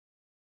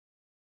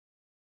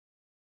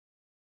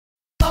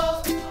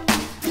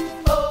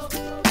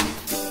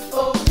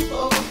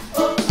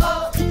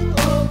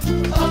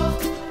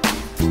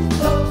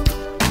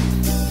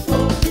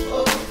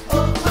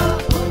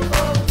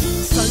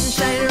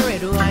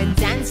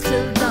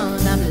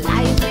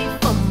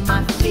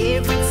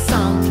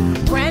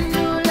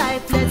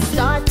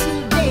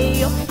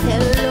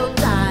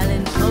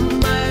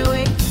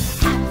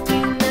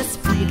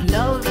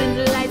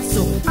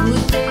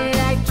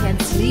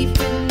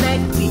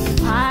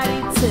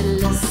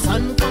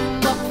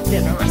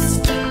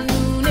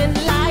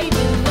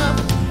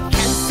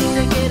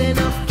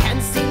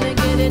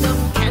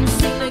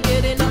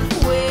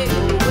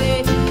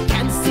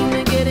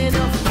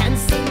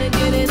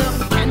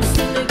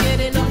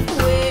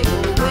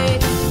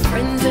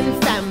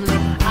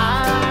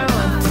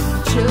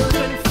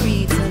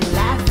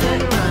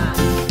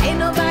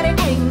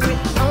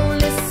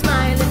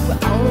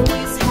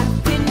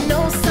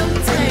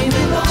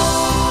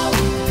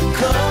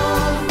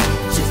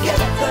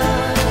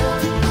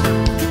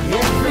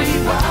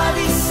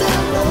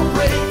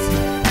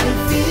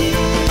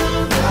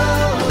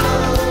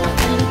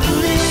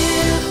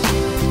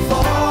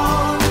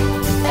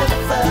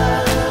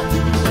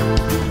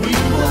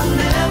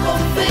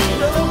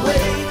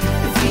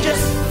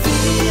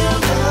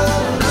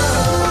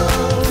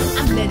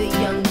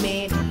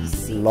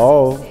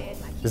Love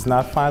is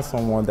not find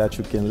someone that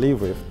you can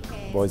live with,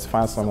 but it's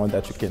find someone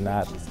that you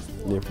cannot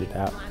live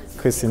without.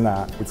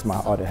 Christina is my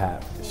other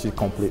half. She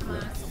complete me.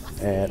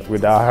 And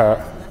without her,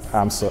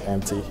 I'm so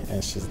empty,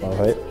 and she's not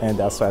it. And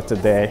that's why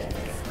today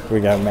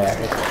we got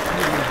married.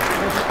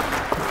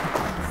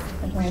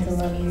 I plan to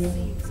love you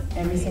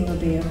every single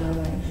day of my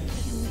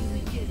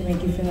life, to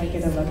make you feel like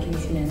you're the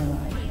luckiest man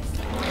alive.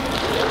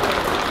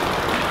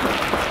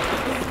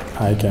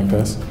 I,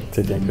 Kempes,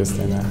 taking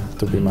Christina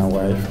to be my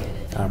wife.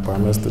 I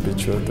promise to be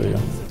true to you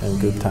in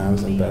good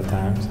times and bad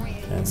times,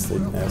 in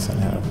sickness and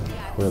health.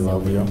 We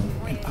love you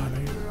and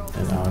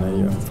honor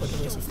you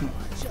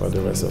for the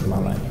rest of my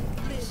life.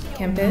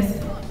 Kempes,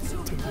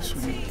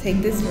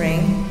 take this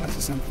ring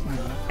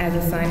as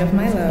a sign of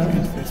my love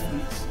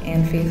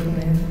and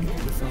faithfulness.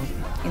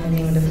 In the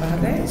name of the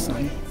Father, and of the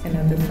Son, and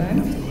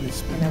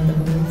of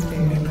the Holy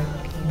Spirit.